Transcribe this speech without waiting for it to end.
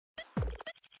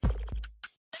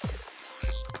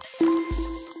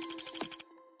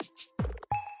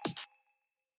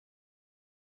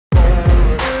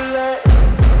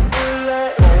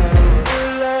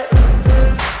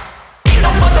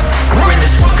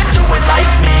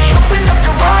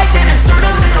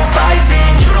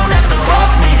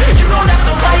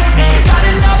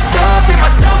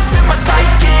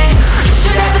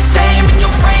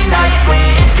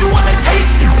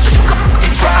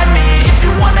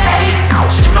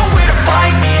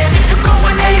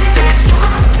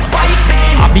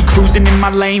my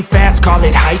lane fast, call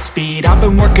it high speed. I've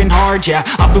been working hard, yeah,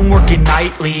 I've been working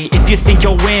nightly. If you think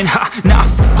you'll win, ha, not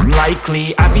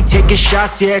likely. I be taking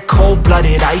shots, yeah,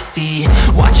 cold-blooded, icy.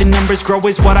 Watching numbers grow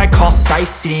is what I call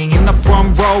sightseeing. In the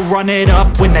front row, run it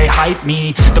up when they hype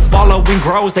me. The following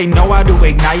grows, they know how to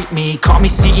ignite me. Call me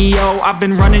CEO, I've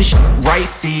been running right,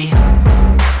 see.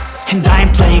 And I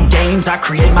ain't playing games, I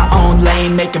create my own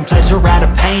lane, making pleasure out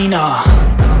of pain,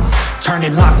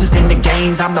 turning losses into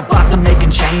gains. I'm the boss, I'm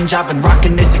making change. I've been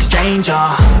rocking this exchange,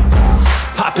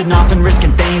 popping off and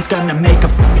risking things. Gonna make a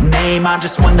f***ing name. I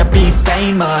just wanna be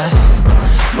famous,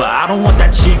 but I don't want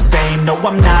that cheap fame. No,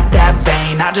 I'm not that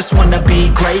vain. I just wanna be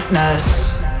greatness.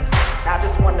 I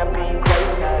just wanna be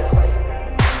greatness.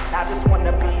 I just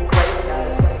wanna be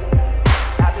greatness.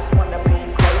 I just wanna be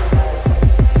greatness.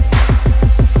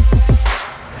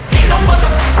 Ain't no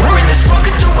motherfucker in this world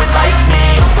could do it like me.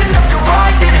 Open up your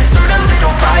eyes and insert a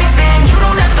little rising. You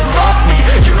don't have to love me,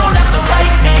 you don't have to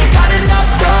like me. Got enough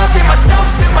love in myself,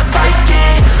 in my psyche.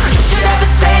 You should have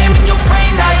the same in your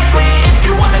brain nightly. If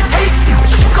you wanna taste me,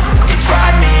 you can fucking try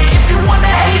me. If you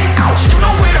wanna hate me, you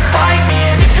know where to find me.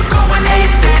 And if you go and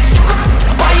hate this, you can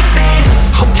fucking bite me.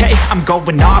 Okay, I'm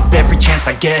going off every chance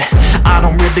I get. I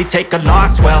don't really take a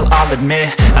loss, well, I'll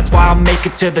admit. That's why I'll make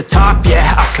it to the top,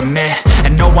 yeah, I commit.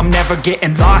 And no, I'm never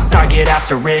getting lost, I get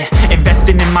after it.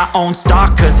 Investing in my own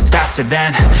stock, cause it's faster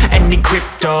than any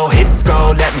crypto hits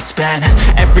go, let me spend.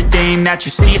 Everything that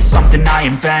you see is something I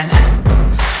invent,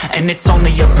 and it's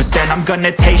only a percent. I'm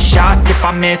gonna take shots, if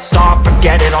I miss all,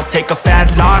 forget it. I'll take a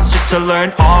fat loss just to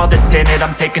learn all that's in it.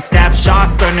 I'm taking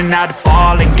snapshots, learning how to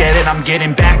fall and get it. I'm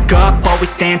getting back up, always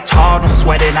stand tall, don't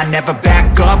sweat it. I never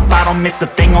back up, I don't miss a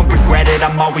thing or regret it.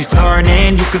 I'm always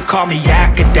learning, you could call me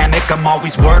academic. I'm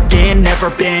always working, never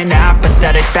been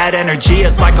apathetic. That energy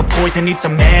is like a poison, needs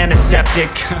some antiseptic.